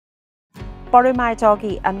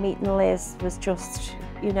BorrowMyDoggy and meeting Liz was just,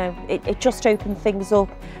 you know, it just opened things up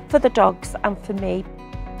for the dogs and for me.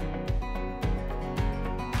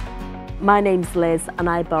 My name's Liz and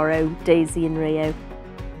I borrow Daisy and Rio.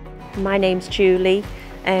 My name's Julie.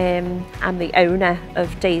 I'm the owner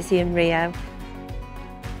of Daisy and Rio.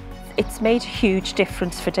 It's made a huge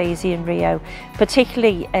difference for Daisy and Rio,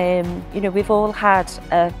 particularly, you know, we've all had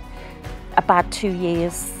a bad 2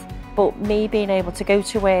 years, but me being able to go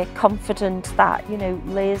to work confident that, you know,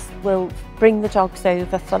 Liz will bring the dogs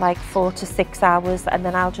over for like 4 to 6 hours and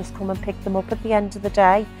then I'll just come and pick them up at the end of the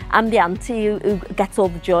day. I'm the auntie who gets all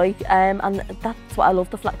the joy, and that's what I love,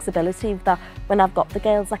 the flexibility that when I've got the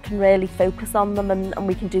girls I can really focus on them and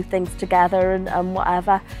we can do things together and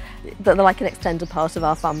whatever. They're like an extended part of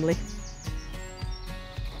our family.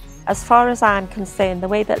 As far as I'm concerned, the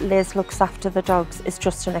way that Liz looks after the dogs is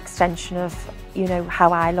just an extension of, you know,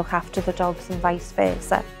 how I look after the dogs and vice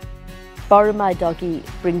versa. BorrowMyDoggy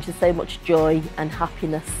brings you so much joy and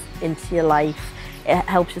happiness into your life. It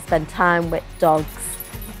helps you spend time with dogs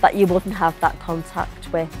that you wouldn't have that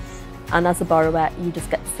contact with. And as a borrower, you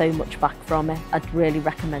just get so much back from it. I'd really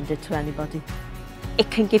recommend it to anybody. It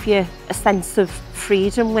can give you a sense of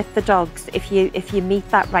freedom with the dogs if you meet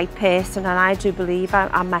that right person, and I do believe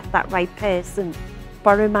I met that right person.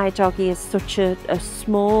 BorrowMyDoggy is such a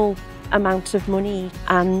small amount of money,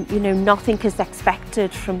 and you know, nothing is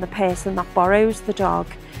expected from the person that borrows the dog.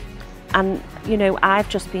 And you know, I've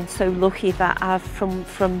just been so lucky that I've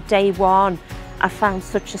from day one I've found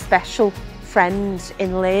such a special friend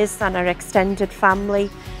in Liz and her extended family.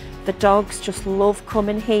 The dogs just love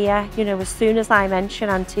coming here. You know, as soon as I mention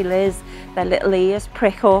Auntie Liz, their little ears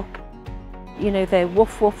prick up. You know, they're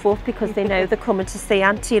woof, woof, woof because they know they're coming to see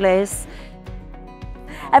Auntie Liz.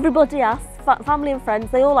 Everybody asks, family and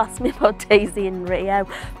friends, they all ask me about Daisy and Rio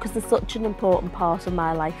because they're such an important part of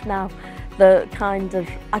my life now. The kind of,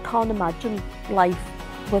 I can't imagine life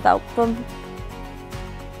without them.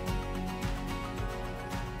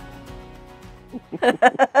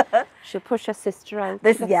 She'll push her sister out.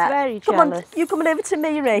 This, She's yeah. very Come jealous. on, you coming over to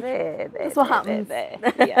me, Ray? That's what happens.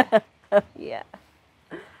 Yeah. Yeah.